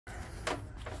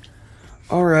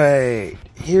Alright,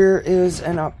 here is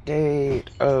an update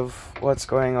of what's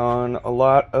going on. A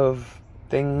lot of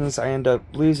things I end up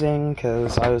losing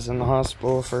because I was in the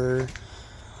hospital for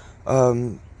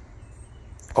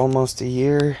almost a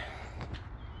year,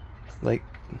 like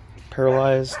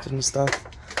paralyzed and stuff,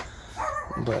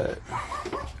 but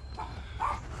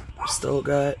still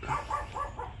got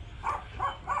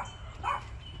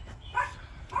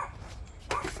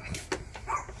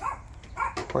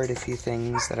quite a few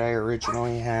things that I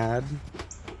originally had.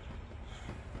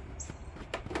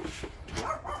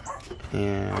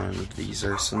 And these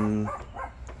are some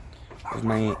of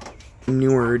my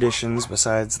newer additions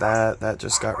besides that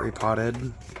just got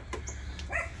repotted.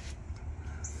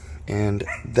 And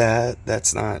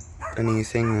that's not a new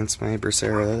thing, that's my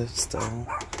Bracera still.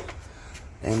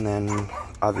 And then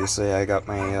obviously I got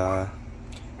my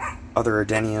other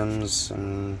adeniums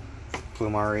and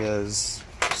plumarias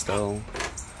still.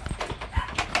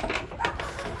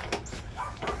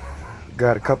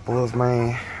 Got a couple of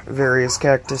my various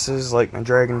cactuses, like my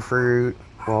dragon fruit,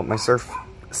 well, my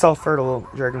self-fertile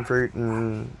dragon fruit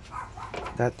and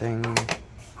that thing.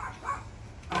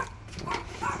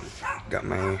 Got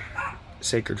my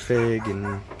sacred fig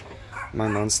and my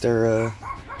monstera.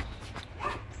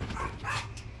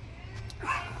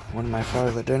 One of my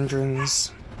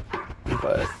philodendrons,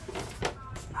 but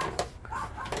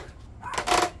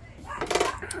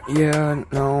yeah,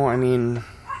 no, I mean,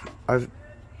 I've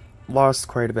lost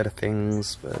quite a bit of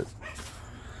things, but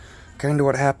kind of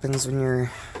what happens when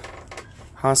you're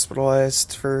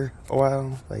hospitalized for a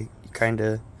while. Like, you kind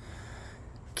of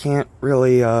can't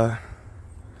really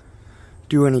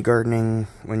do any gardening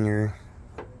when you're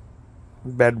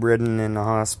bedridden in a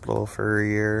hospital for a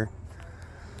year.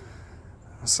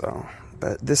 So,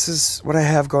 but this is what I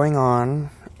have going on,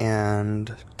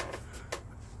 and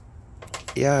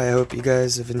yeah, I hope you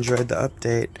guys have enjoyed the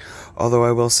update. Although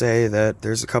I will say that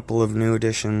there's a couple of new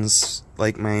additions,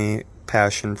 like my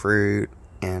passion fruit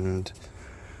and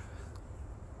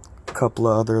a couple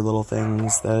of other little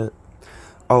things that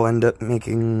I'll end up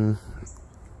making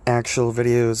actual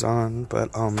videos on.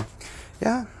 But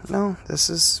yeah, no, this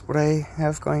is what I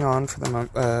have going on for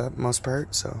the most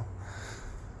part. So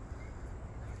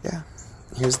yeah,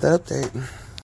 here's the update.